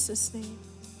Jesus' name.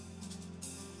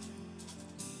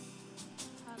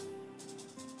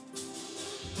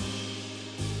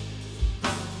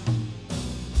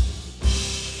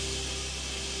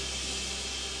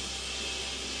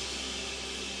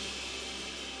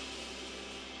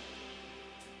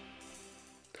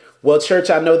 Well, church,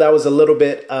 I know that was a little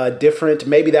bit different.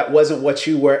 Maybe that wasn't what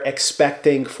you were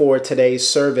expecting for today's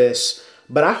service,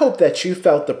 But I hope that you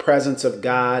felt the presence of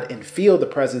God and feel the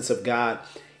presence of God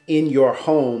in your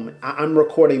home. I'm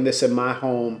recording this in my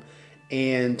home,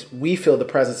 and we feel the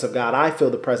presence of God. I feel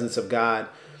the presence of God.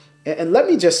 And let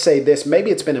me just say this, maybe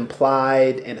it's been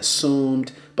implied and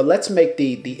assumed, but let's make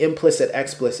the implicit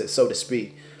explicit, so to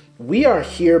speak. We are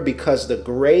here because the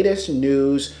greatest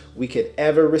news we could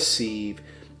ever receive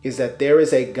is that there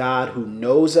is a God who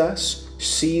knows us,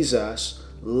 sees us,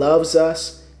 loves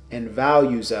us, and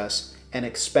values us, and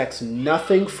expects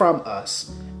nothing from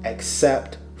us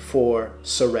except for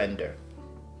surrender,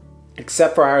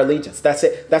 except for our allegiance. That's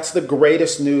it. That's the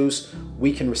greatest news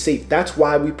we can receive. That's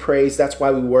why we praise. That's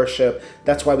why we worship.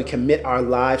 That's why we commit our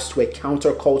lives to a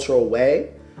countercultural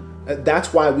way.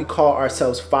 That's why we call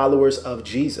ourselves followers of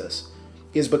Jesus,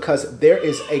 is because there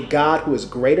is a God who is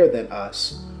greater than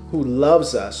us, who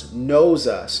loves us, knows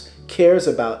us, cares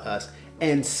about us,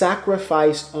 and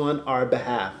sacrificed on our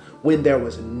behalf when there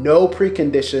was no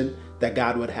precondition that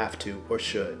God would have to or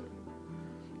should.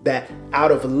 That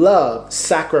out of love,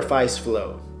 sacrifice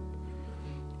flowed.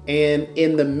 And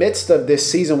in the midst of this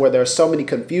season where there are so many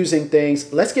confusing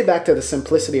things, let's get back to the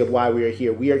simplicity of why we are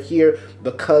here. We are here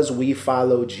because we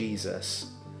follow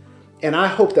Jesus. And I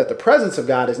hope that the presence of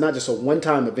God is not just a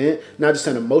one-time event, not just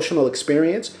an emotional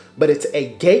experience, but it's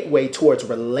a gateway towards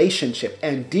relationship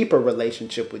and deeper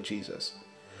relationship with Jesus.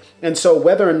 And so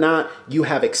whether or not you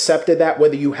have accepted that,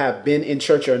 whether you have been in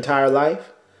church your entire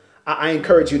life, I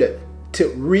encourage you to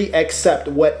re-accept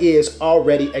what is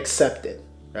already accepted,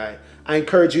 right? I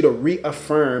encourage you to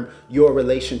reaffirm your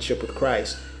relationship with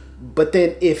Christ. But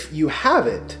then if you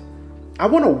haven't, I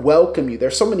want to welcome you.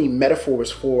 There's so many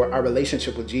metaphors for our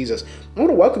relationship with Jesus. I want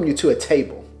to welcome you to a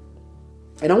table.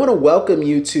 And I want to welcome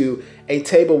you to a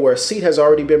table where a seat has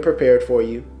already been prepared for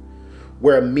you,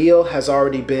 where a meal has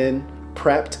already been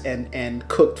prepped and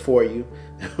cooked for you,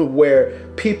 where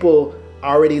people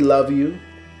already love you,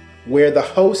 where the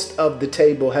host of the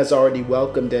table has already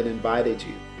welcomed and invited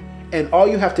you. And all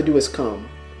you have to do is come,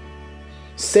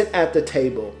 sit at the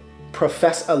table,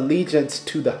 profess allegiance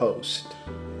to the host,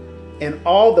 and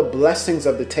all the blessings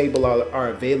of the table are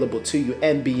available to you.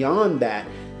 And beyond that,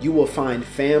 you will find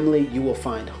family, you will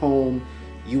find home,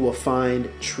 you will find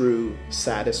true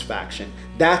satisfaction.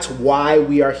 That's why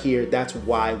we are here. That's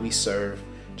why we serve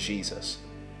Jesus.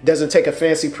 Doesn't take a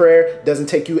fancy prayer, doesn't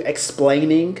take you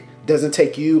explaining, doesn't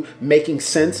take you making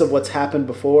sense of what's happened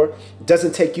before,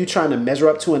 doesn't take you trying to measure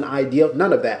up to an ideal,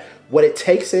 none of that. What it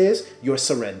takes is your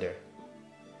surrender.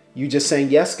 You just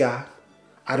saying, yes, God,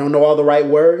 I don't know all the right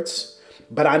words,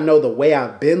 but I know the way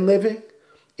I've been living,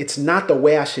 it's not the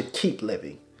way I should keep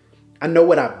living. I know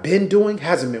what I've been doing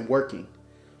hasn't been working.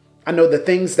 I know the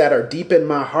things that are deep in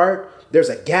my heart, there's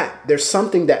a gap. There's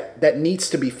something that needs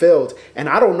to be filled, and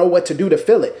I don't know what to do to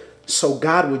fill it. So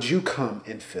God, would you come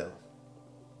and fill?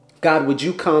 God, would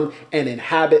you come and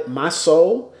inhabit my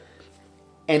soul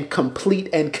and complete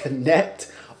and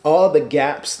connect all the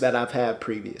gaps that I've had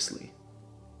previously?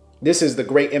 This is the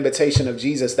great invitation of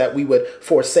Jesus, that we would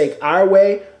forsake our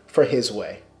way for his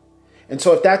way. And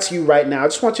so if that's you right now, I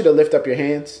just want you to lift up your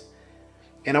hands,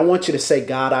 and I want you to say,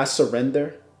 God, I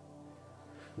surrender.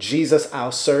 Jesus,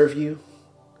 I'll serve you.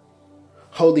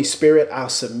 Holy Spirit, I'll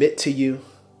submit to you,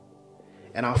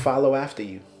 and I'll follow after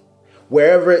you.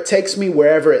 Wherever it takes me,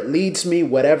 wherever it leads me,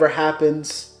 whatever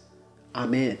happens,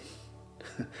 I'm in.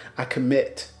 I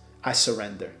commit. I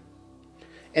surrender.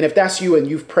 And if that's you and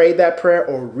you've prayed that prayer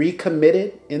or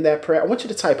recommitted in that prayer, I want you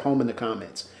to type home in the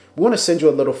comments. We want to send you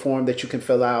a little form that you can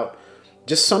fill out,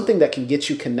 just something that can get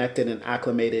you connected and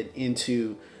acclimated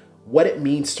into what it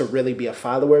means to really be a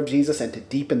follower of Jesus and to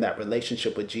deepen that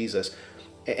relationship with Jesus.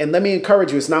 And let me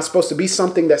encourage you, it's not supposed to be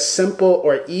something that's simple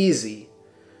or easy,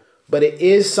 but it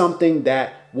is something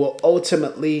that will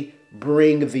ultimately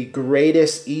bring the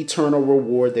greatest eternal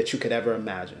reward that you could ever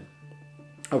imagine.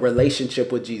 A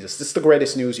relationship with Jesus. This is the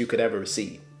greatest news you could ever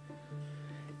receive.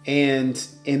 And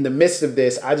in the midst of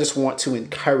this, I just want to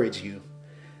encourage you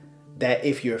that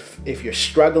if you're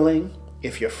struggling,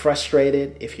 if you're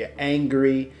frustrated, if you're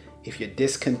angry, if you're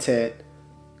discontent,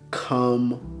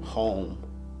 come home.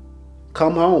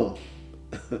 Come home.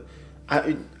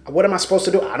 What am I supposed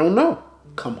to do? I don't know.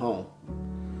 Come home.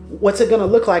 What's it going to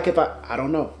look like if I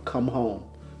don't know. Come home.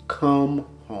 Come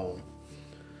home.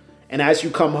 And as you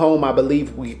come home, I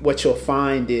believe what you'll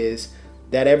find is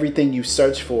that everything you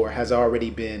search for has already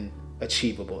been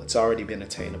achievable. It's already been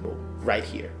attainable right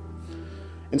here.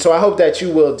 And so I hope that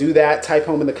you will do that. Type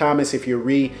home in the comments if you're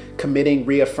recommitting,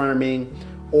 reaffirming,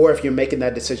 or if you're making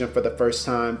that decision for the first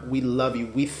time. We love you.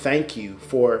 We thank you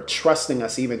for trusting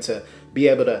us even to be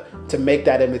able to make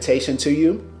that invitation to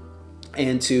you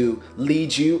and to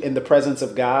lead you in the presence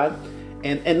of God.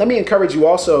 And let me encourage you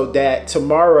also that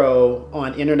tomorrow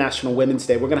on International Women's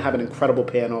Day, we're going to have an incredible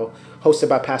panel hosted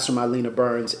by Pastor Mylena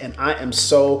Burns. And I am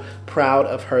so proud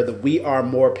of her. The We Are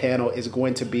More panel is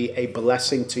going to be a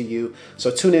blessing to you.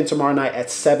 So tune in tomorrow night at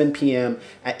 7 p.m.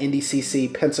 at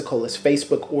NDCC Pensacola's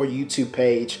Facebook or YouTube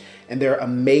page. And there are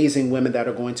amazing women that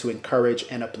are going to encourage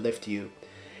and uplift you.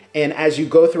 And as you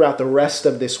go throughout the rest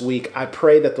of this week, I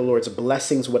pray that the Lord's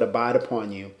blessings would abide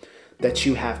upon you, that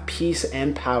you have peace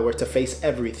and power to face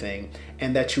everything,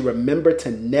 and that you remember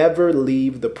to never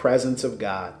leave the presence of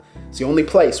God. It's the only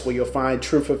place where you'll find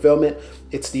true fulfillment.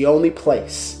 It's the only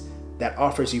place that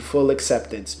offers you full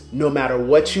acceptance, no matter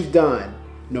what you've done,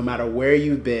 no matter where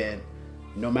you've been,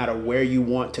 no matter where you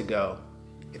want to go.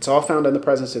 It's all found in the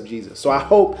presence of Jesus. So I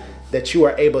hope that you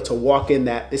are able to walk in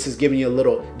that. This is giving you a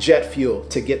little jet fuel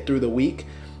to get through the week,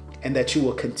 and that you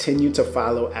will continue to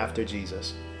follow after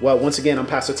Jesus. Well, once again, I'm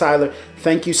Pastor Tyler.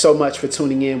 Thank you so much for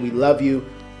tuning in. We love you.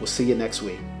 We'll see you next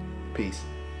week. Peace.